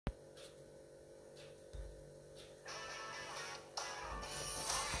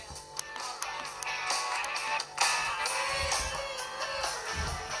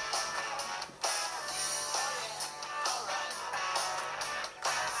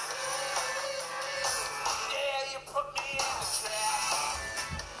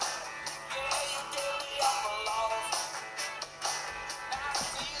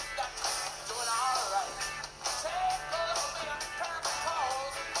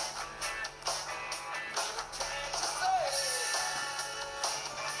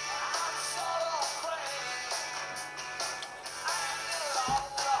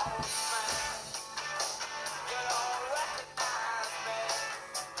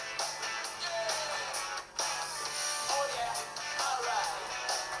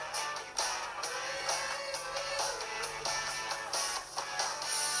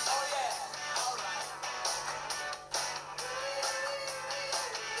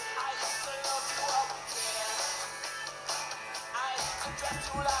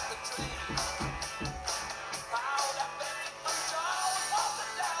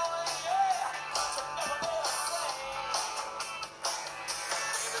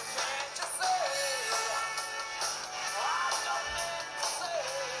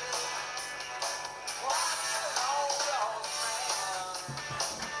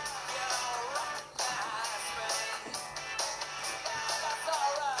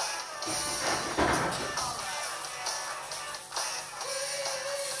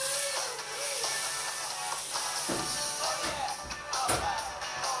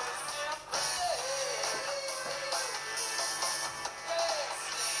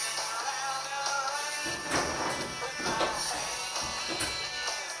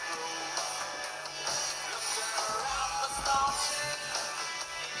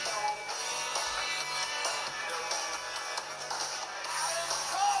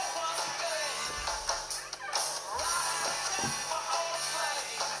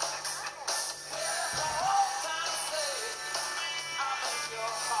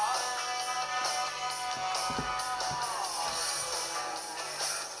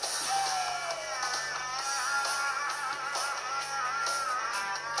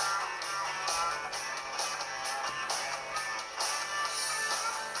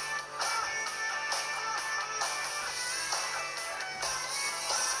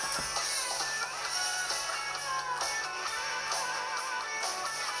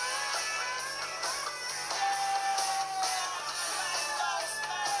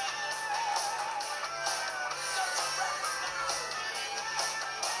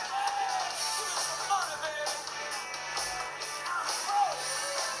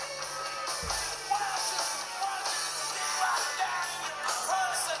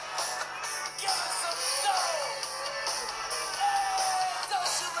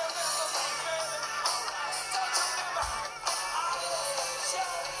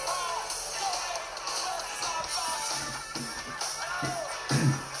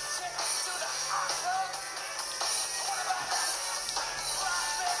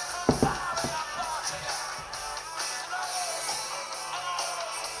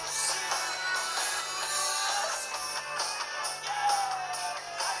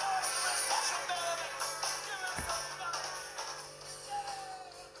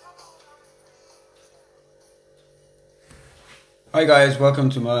Hi guys, welcome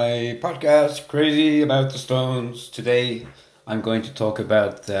to my podcast, Crazy About the Stones. Today I'm going to talk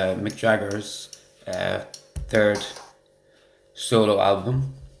about Mick Jagger's third solo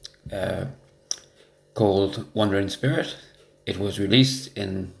album called Wandering Spirit. It was released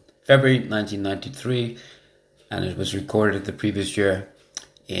in February 1993 and it was recorded the previous year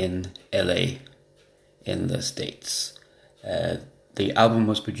in LA in the States. The album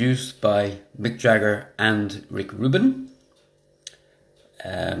was produced by Mick Jagger and Rick Rubin.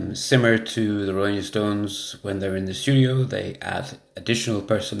 Similar to the Rolling Stones, when they're in the studio, they add additional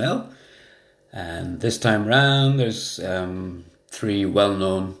personnel. And this time round, there's three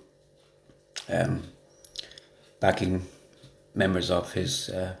well-known backing members of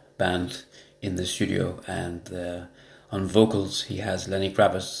his band in the studio. And on vocals, he has Lenny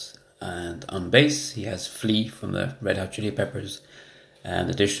Kravitz. And on bass, he has Flea from the Red Hot Chili Peppers.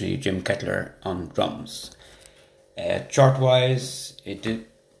 And additionally, Jim Kettler on drums. Chart-wise, it did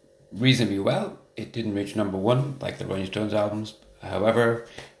reasonably well. It didn't reach number one like the Rolling Stones albums. However,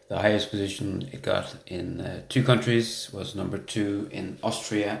 the highest position it got in two countries was number 2 in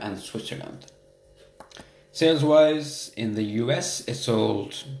Austria and Switzerland. Sales-wise, in the US, it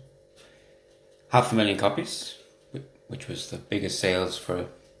sold 500,000 copies, which was the biggest sales for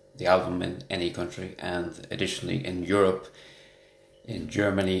the album in any country. And additionally, in Europe, in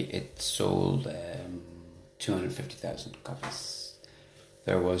Germany, it sold 250,000 copies.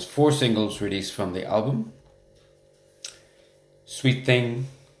 There was 4 singles released from the album: Sweet Thing,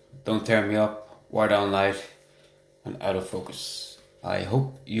 Don't Tear Me Up, War Down Light, and Out of Focus. I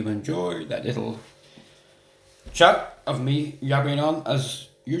hope you enjoy that little chat of me yabbering on as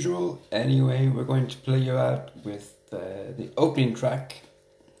usual. Anyway, we're going to play you out with the opening track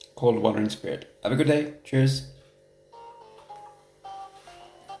called Wandering Spirit. Have a good day. Cheers.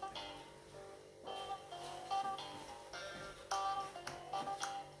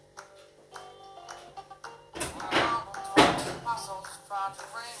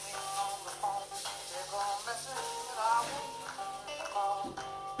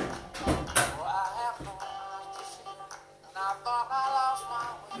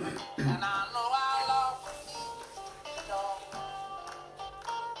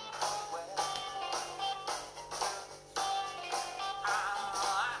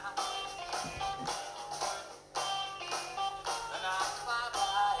 Climb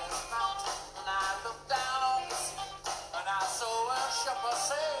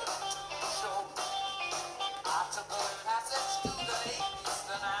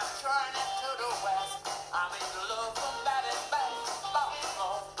I'm in love.